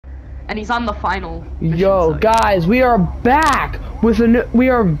and he's on the final mission, Yo, so guys, we are back with we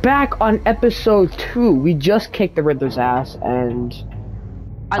are back on episode 2. We just kicked the Riddler's ass, and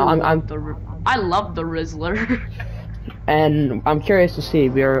I love the Rizzler. and I'm curious to see,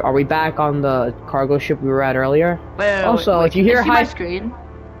 are we back on the cargo ship we were at earlier? Wait, also, if you hear my screen?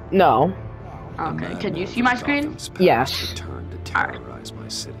 No. Okay, can you see my screen? Yes.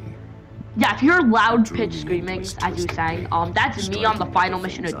 Yeah, if you hear loud pitch screaming, as you sang, that's me on the final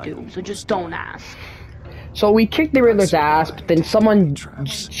mission of Doom, so just don't ask. So we kicked the Riddler's ass, but then someone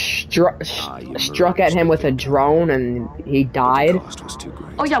struck at him with a drone and he died.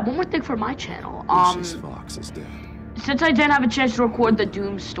 Oh yeah, one more thing for my channel. Since I didn't have a chance to record the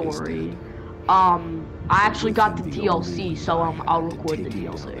Doom story, I actually got the DLC, so I'll record the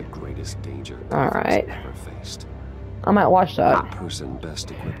DLC. Alright. I might watch that.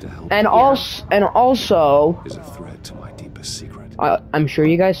 And also, is a threat to my deepest secret. I'm sure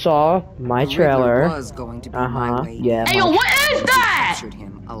you guys saw my trailer. Yeah. Hey, yo, what is that?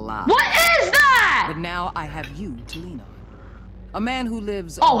 What is that? But now I have you to lean on. A man who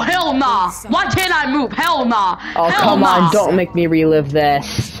lives. Oh hell nah! Why can't I move? Hell nah! Oh hell come nah. on! Don't make me relive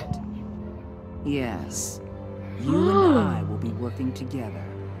this. Yes, you and I will be working together.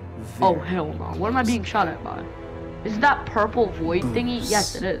 Oh hell no! What am I being shot at by? Is that purple void thingy?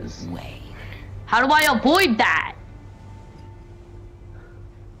 Yes, it is. How do I avoid that?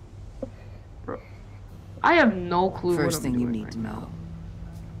 Bro, I have no clue. First thing you need to know,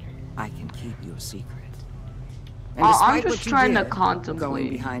 I can keep your secret. And I'm just trying to contemplate going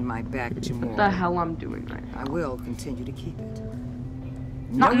behind my back tomorrow. What the hell I'm doing right now. I will continue to keep it.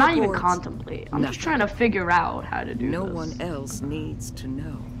 Not even contemplate. I'm just trying to figure out how to do this. No one else needs to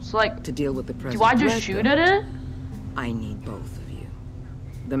know. So like, to deal with the present. Do I just shoot at it? I need both of you.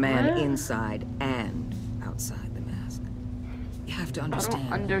 The man inside and outside the mask. You have to understand. I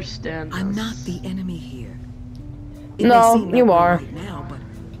don't understand. I'm not the enemy here. No, you are. Right now, but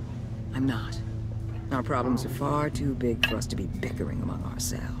I'm not. Our problems are far too big for us to be bickering among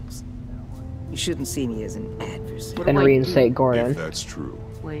ourselves. You shouldn't see me as an adversary. And reinstate Gordon. If that's true,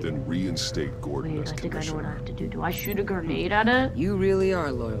 then reinstate Gordon as I think I know what I commissioner. have to do. Do I shoot a grenade at it? You really are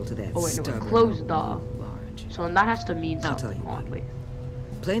loyal to that. Oh wait, no, stubborn closed the. large. So that has to mean I'll something. tell you what. Wait.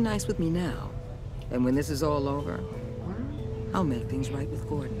 Play nice with me now, and when this is all over, I'll make things right with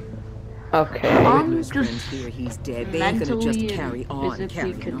Gordon. Okay. I'm just here, he's dead. They ain't gonna just carry on,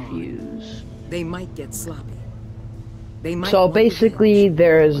 physically confused. They might get sloppy. They might So basically,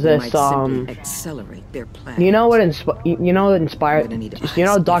 there's this accelerate their plan. You know what inspired? You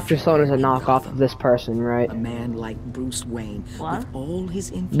know Dr. Stone is a knockoff of this person, right? A man like Bruce Wayne with all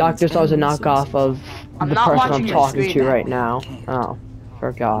his influence. Dr. Stone's a knockoff of the person I'm talking to right now. Oh,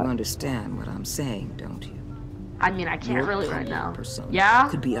 forgot. You understand what I'm saying, don't you? I mean, I can't really right now. Persona Yeah?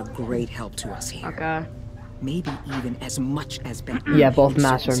 could be a great help to us here. Okay. Maybe even as much as Batman. Yeah, both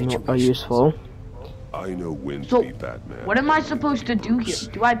masks are useful. I know when So, to be Batman. what am I supposed to do here?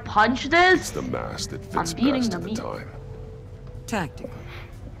 Do I punch this? It's the mask that fits I'm beating best the at the meat. time. Tactical.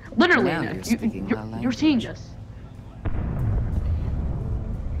 Literally, Now Nick, you're speaking my you're language. seeing this.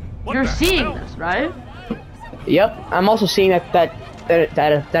 You're seeing this, right? Yep. I'm also seeing that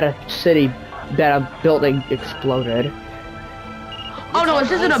a building exploded. Oh no,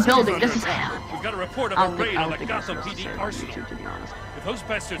 this isn't a building. This is hell. We've got a report of a raid on the Gotham PD arsenal. If those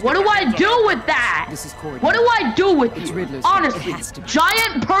bastards What do I do with that? This is Gordon. What do I do with It's you? Riddler's Honestly, fault. It has to be.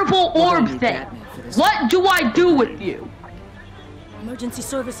 giant purple orb need thing. Batman for this. What do I do with you? Emergency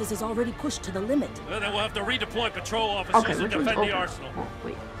services is already pushed to the limit. Then we'll have to redeploy patrol officers Okay, to which one's defend the open? arsenal. Oh,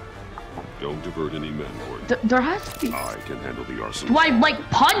 wait. Don't divert any men, Gordon. There has to be. I can handle the arsenal. Do I like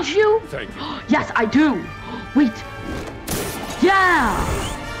punch you? Thank you. Yes, I do. Wait. Yeah.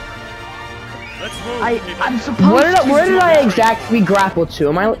 Let's move. I'm supposed to. Where did I exactly grapple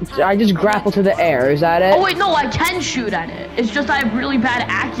to? I just grapple to the air? Is that it? Oh wait, no, I can shoot at it. It's just I have really bad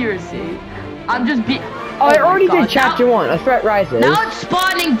accuracy. I'm just be. Oh, I my already God. did chapter 1. A threat rises. Now it's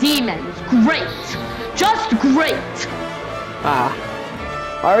spawning demons. Great. Just great. Ah.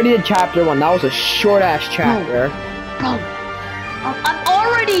 I already did chapter 1. That was a short ass chapter. Bro, I'm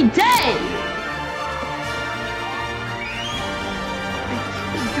already dead.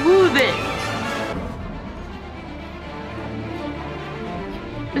 Do this.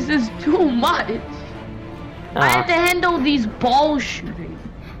 This is too much. I have to handle these balls shooting.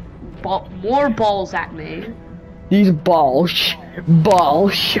 More balls at me. These balls.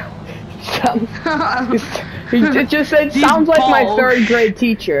 It just said, These sounds like my balls. 3rd grade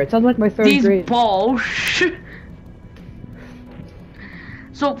teacher. It sounds like my 3rd These grade. balls.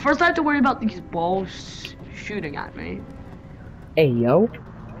 So first I have to worry about these balls shooting at me. Hey, yo.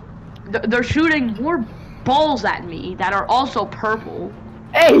 They're shooting more balls at me that are also purple.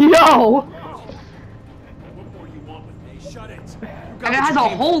 Hey, yo! And it has a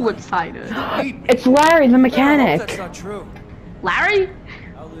hole inside it. It's Larry, the mechanic. That's not true. Larry?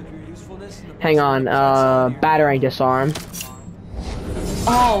 Hang on, battering disarm.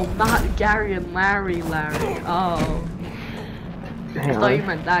 Oh, not Gary and Larry. Oh. Hang I thought you on.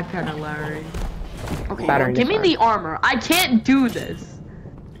 meant that kind of Larry. Okay, Battering give me disarm. the armor. I can't do this.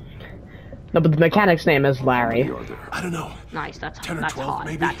 No, but the mechanic's name is Larry. I don't know. Nice, that's 10 or that's 12 hot.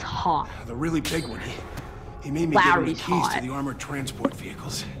 maybe? That's hot. The really big one. He made me give him the Larry's keys hot. to the armored transport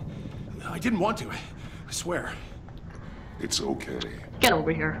vehicles. I didn't want to. I swear. It's okay. Get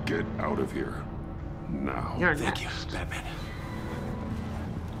over here. Get out of here. Now. You're Thank next. you, Batman.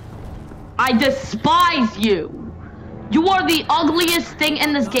 I despise you. You are the ugliest thing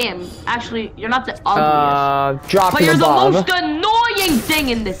in this game. Actually, you're not the ugliest. Drop But him you're the above. most annoying thing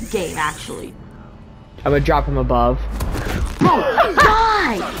in this game, actually. I would drop him above. Bro,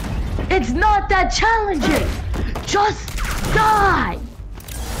 die! It's not that challenging. Just die.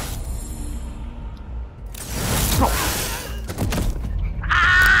 Bro.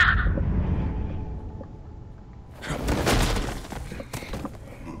 Ah!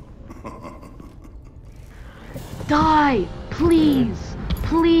 Die, please,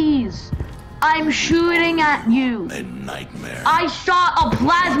 please. I'm shooting at you. A nightmare. I shot a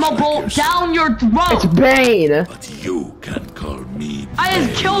plasma bolt down your It's throat. Bane! But you can call me. I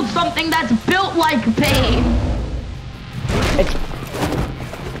just killed something that's built like Bane. It's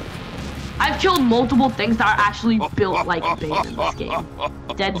I've killed multiple things that are actually built like Bane in this game.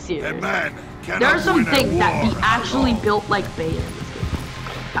 Dead serious. Man, There are some things that be actually built like Bane in this game.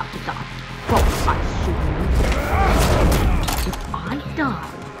 About to die. Bro, I swear. If I die,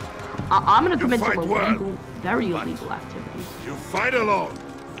 I'm gonna commit some illegal, very illegal activities. You fight alone.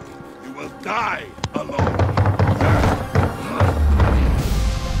 You will die alone.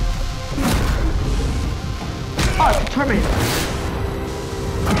 Oh, it's a Terminator.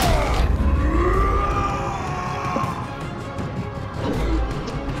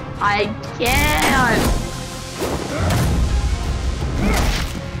 I can't.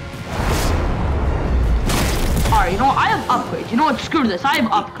 Alright, you know what? I have upgrades. You know what? Screw this. I have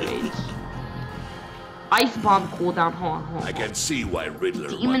upgrades. Ice bomb cooldown. Hold on. I can see why Riddler.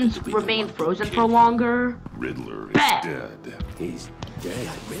 Demons remain frozen for longer. Riddler is Bet. dead. He's dead.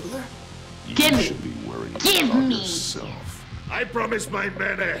 Riddler? Give You me. should be worrying Give about me. yourself. I promised my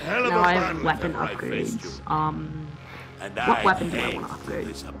men a hell of Now a I have battle. weapon I faced upgrades. And What weapon do I want to upgrade?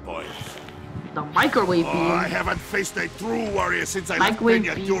 Disappoint. The microwave Oh, I beam. haven't faced a true warrior since I left Microwave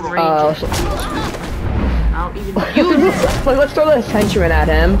Peña beam Duro. range. so- I don't even use it. Wait, let's throw this henchman at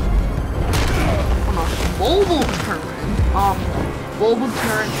him. Hold on. Mobile turn. Mobile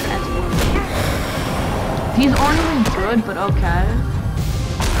turn transformation. These aren't even good, but okay.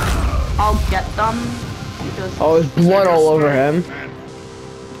 I'll get them because. Oh, there's blood all over him.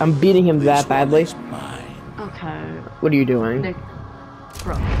 I'm beating him that badly. Okay. What are you doing? Nick,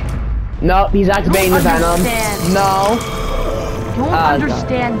 bro. No, he's activating the venom. understand. No. You don't God.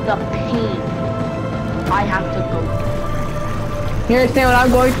 understand the pain I have to go through. You understand what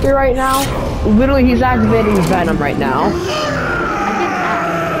I'm going through right now? Literally, he's activating venom right now. I think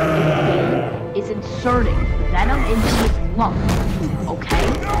that is inserting venom into his lung. Okay?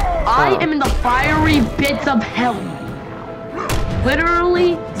 I am in the fiery bits of hell right now.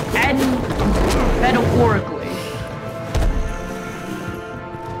 Literally and metaphorically.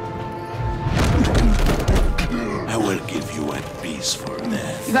 I will give you a piece for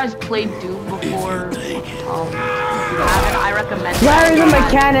that. You guys played Doom before? If you take it. If you haven't, I recommend Larry the it.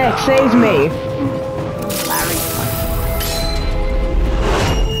 mechanic, save me. Larry.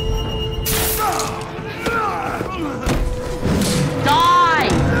 Die!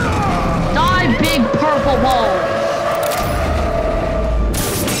 Die, big purple balls!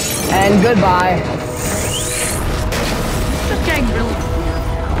 And goodbye. It's just getting really weird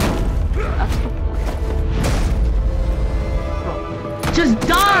now. That's the point. Bro, just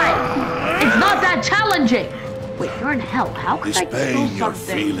die! It's not that challenging! Wait, you're in hell. How could This I kill pain you're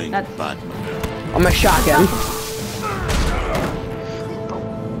something feeling, that's... Batman. I'm a shotgun.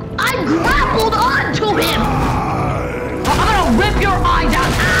 I grappled onto him! I'm gonna rip your eyes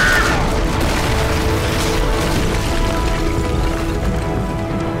out! Ah!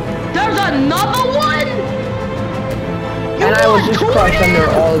 There's another one? You And I was want just two of crushed under them?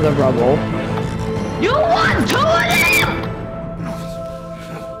 all of the rubble. You want two of them?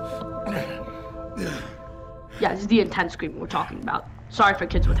 Yeah, this is the intense screaming we're talking about. Sorry for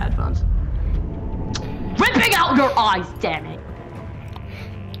kids with headphones. Ripping out your eyes, damn it.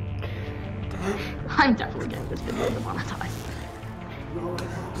 I'm definitely getting this video demonetized.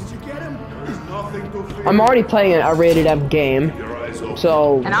 Did you get him? There's nothing to fear. I'm already playing a rated M game,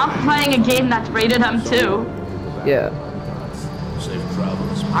 so And I'm playing a game that's rated M too. yeah. Safe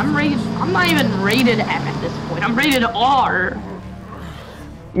travels. I'm not even rated M at this point. I'm rated R.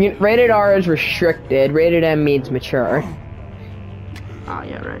 Rated R is restricted. Rated M means mature. Oh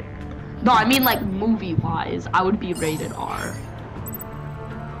yeah, right. No, I mean like movie-wise, I would be rated R.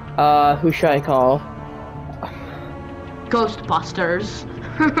 Who should I call? Ghostbusters.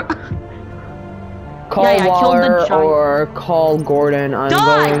 Call Yeah, I killed the Waller giant- or call Gordon. I'm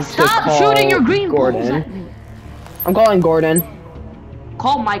Die! going to Stop call shooting your green balls Gordon. at me. I'm calling Gordon.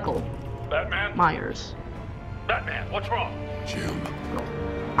 Call Michael Batman? Myers. Batman, what's wrong? Jim,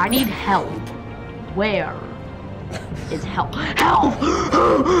 I need help. Where is help? Help!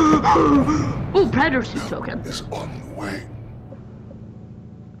 Ooh, Predator suit token. is on the way.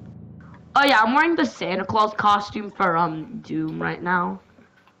 Oh yeah, I'm wearing the Santa Claus costume for Doom right now.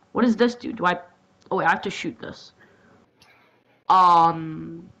 What does this do? Oh wait, I have to shoot this.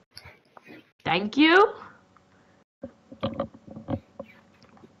 Thank you.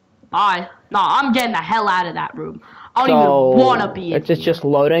 Bye. No, I'm getting the hell out of that room. I don't even wanna be in It's just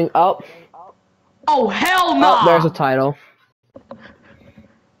loading. Oh, Oh hell no! oh, there's a title.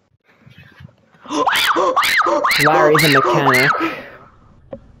 Larry the mechanic.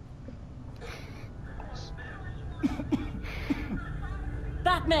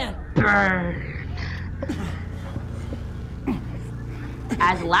 Batman! Burn.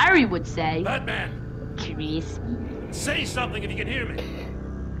 As Larry would say, Batman, Chris. say something if you can hear me.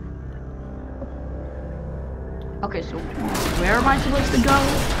 Okay, so where am I supposed to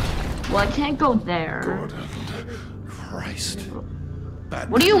go? Well, I can't go there. Gordon. Christ.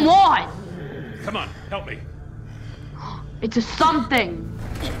 What do you want? Come on, help me. It's a something.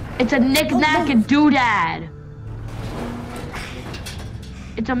 It's a knick-knack and doodad.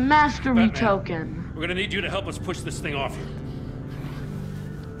 It's a mastery Batman. token. We're gonna need you to help us push this thing off you.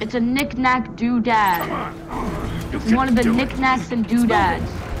 It's a knick-knack doodad. It's one of the knick-knacks and doodads.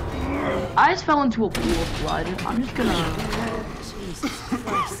 I just fell into a pool of blood. I'm just gonna...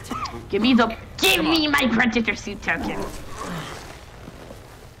 Give me my Predator suit token.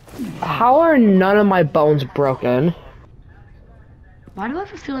 How are none of my bones broken? Why do I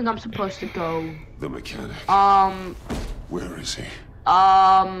have a feeling I'm supposed to go? The mechanic. Where is he?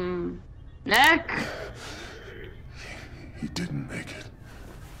 Nick? He didn't make it.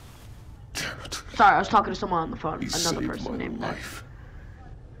 Damn it. Sorry, I was talking to someone on the phone. He Another saved person my named Nick. life.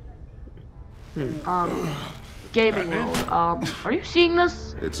 Gaming world. Are you seeing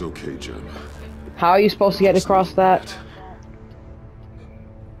this? It's okay, Jim. How are you supposed to get across that?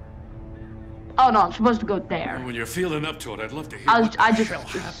 Oh no, I'm supposed to go there. When you're feeling up to it, I'd love to hear I what the just hell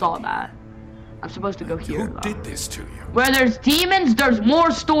happened. saw that. I'm supposed to go here. Who though. did this to you? Where there's demons, there's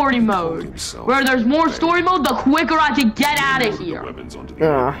more story mode. himself Where there's more story mode, the quicker I can get out of Loaded the here. weapons onto the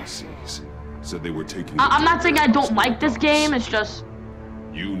NPCs. Said they were taking I'm them not to saying I warehouse don't like this warehouse. game, it's just...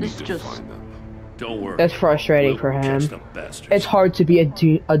 You need It's to just- find them. Don't worry. That's frustrating We'll for catch him. the bastards. It's hard to be a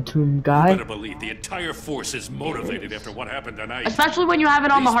Doom guy. Better believe the entire force is motivated after what happened tonight. Especially when you have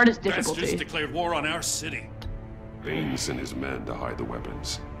it on the These hardest bastards difficulty. declared war on our city. Bane sent his men to hide the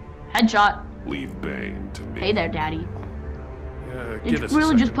weapons. Headshot. Leave Bane to me. Hey there, daddy. Give You us a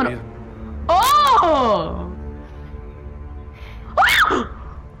really just second, put will a... you? Oh!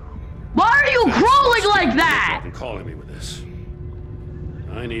 Why are you crawling like that? Fucking calling me with this.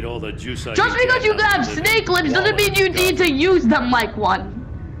 I need all the juice I Just can because get you out can of have this snake lips doesn't wallet. mean you need to use them like one.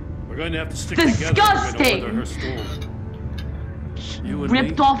 We're going to have to stick Disgusting. together if we're gonna weather her storm. You and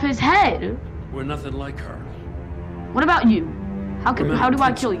Ripped me, off his head. we're nothing like her. What about you? How do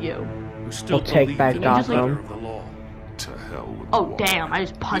I kill you? Who still We'll take believe back in the letter Gotham. of the law. To hell with Oh the wall. damn, I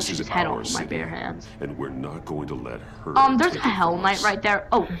just punched This his is head our off with my city, bare hands. And we're not going to let her There's a take it Hell from Knight us. right there.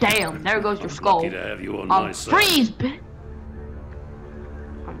 Oh damn, there goes your skull. Lucky to have you on my side. Freeze,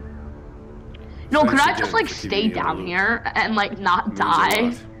 No, could Thanks I again just like for stay keeping me in the down loop. here and like not Means a die?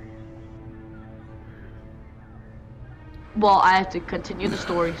 lot. Well, I have to continue the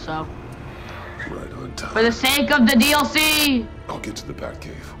story, so. Right on time. For the sake of the DLC! I'll get to the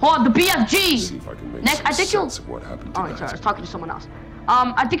Batcave. Hold on, the See BFG! if I can make Nick, some I think you'll- sense of what happened Oh, tonight. sorry, I was talking to someone else.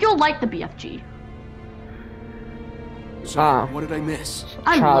 I think you'll like the BFG. Ah, What did I miss?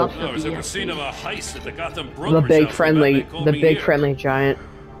 I Child. love No, I was the ever seen BFG. of a heist at the Gotham the Brothers big outfit, friendly, Batman called the me big here. friendly giant.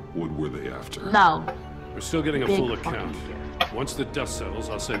 What were they after? No. We're still getting a Big full fucking account. Once the dust settles,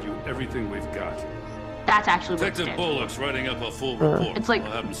 I'll send you everything we've got. That's actually what it Detective stands for. Bullock's writing up a full report. It's like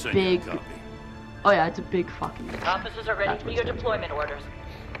I'll have him send big- you a copy. Oh yeah, it's a big fucking... Officers are ready That's for what's your there. deployment orders.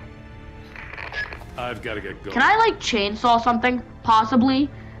 I've got to get going. Can I like chainsaw something? Possibly.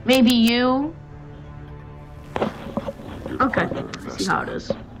 Maybe you. Okay. See how it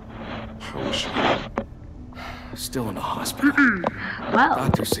is. How is she? Still in the hospital. Well.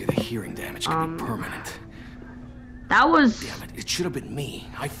 Doctors say the hearing damage could be permanent. That was. Damn it! It should have been me.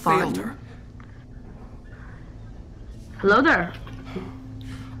 I failed her. Hello there.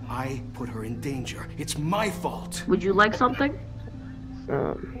 I put her in danger. It's my fault. Would you like something?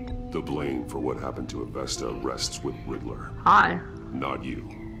 The blame for what happened to Avesta rests with Riddler, Hi. not you.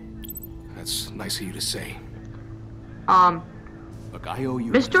 That's nice of you to say. Look, I owe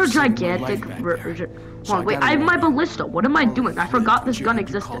you. Mr. Gigantic. So Wait, I have my ballista. What am I doing? I forgot this gun You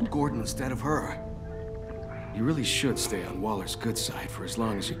existed. called Gordon instead of her. You really should stay on Waller's good side for as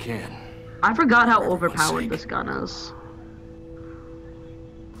long as you can. I forgot how For everyone's overpowered sake. this gun is.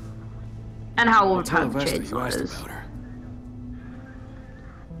 And how I'll tell overpowered Avesta you chainsaw asked is. about her.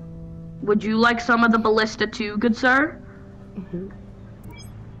 Would you like some of the ballista too, good sir?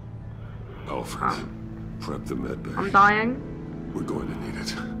 Alfred, prep the med bay. I'm dying. We're going to need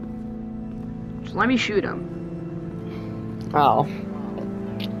it. Just let me shoot him. Oh.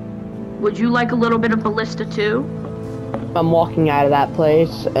 Would you like a little bit of ballista too? I'm walking out of that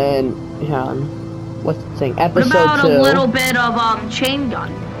place, and what's the thing? What Episode about 2. a little bit of chain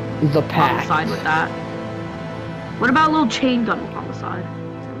gun The on the pack. side with that? What about a little chain gun on the side?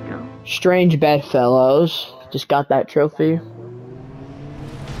 There we go. Strange bedfellows. Just got that trophy.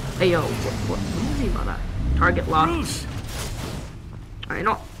 Hey yo, what do you mean by that? Target lock. Bruce! I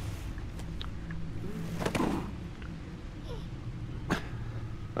know.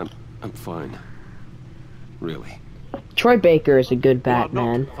 I'm fine. Really. Troy Baker is a good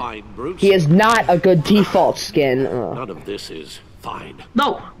Batman. Not fine, Bruce. He is not a good default skin. Ugh. None of this is fine.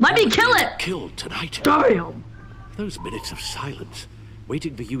 No, let me kill it! Killed tonight. Damn! Those minutes of silence,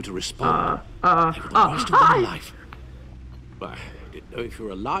 waiting for you to respond. They were the worst of hi! my life. I didn't know if you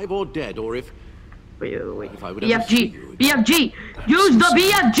were alive or dead, or if Wait. If I would ever see you BFG! again. BFG! Use the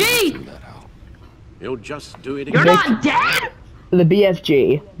BFG! you'll just do it You're again. not dead? The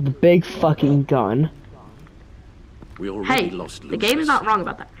BFG. The big fucking gun. We already Hey, lost the game is not wrong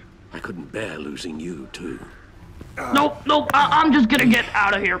about that. I couldn't bear losing you too. Nope, I'm just gonna get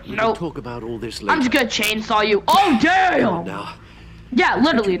out of here. We can Nope. talk about all this later. I'm just gonna chainsaw you. Oh, damn! Now, Yeah,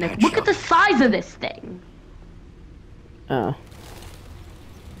 literally, Nick. patch Look at up. the size of this thing. Oh.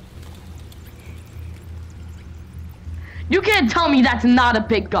 You can't tell me that's not a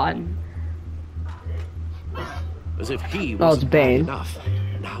big gun. as if he Oh, it's wasn't bad Bane. enough.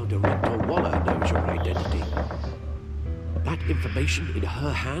 Now Director Waller knows your identity. That information in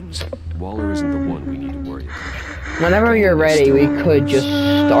her hands? Waller isn't the one we need to worry about. Whenever you're ready, we could just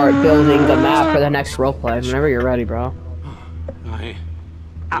start building the map for the next roleplay. Whenever you're ready, bro. I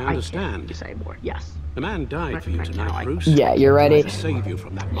I understand. can't say more. Yes. The man died for you Right now, tonight, Bruce. Yeah, you're ready. To save you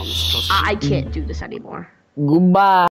from that monstrosity. I can't do this anymore. Goodbye.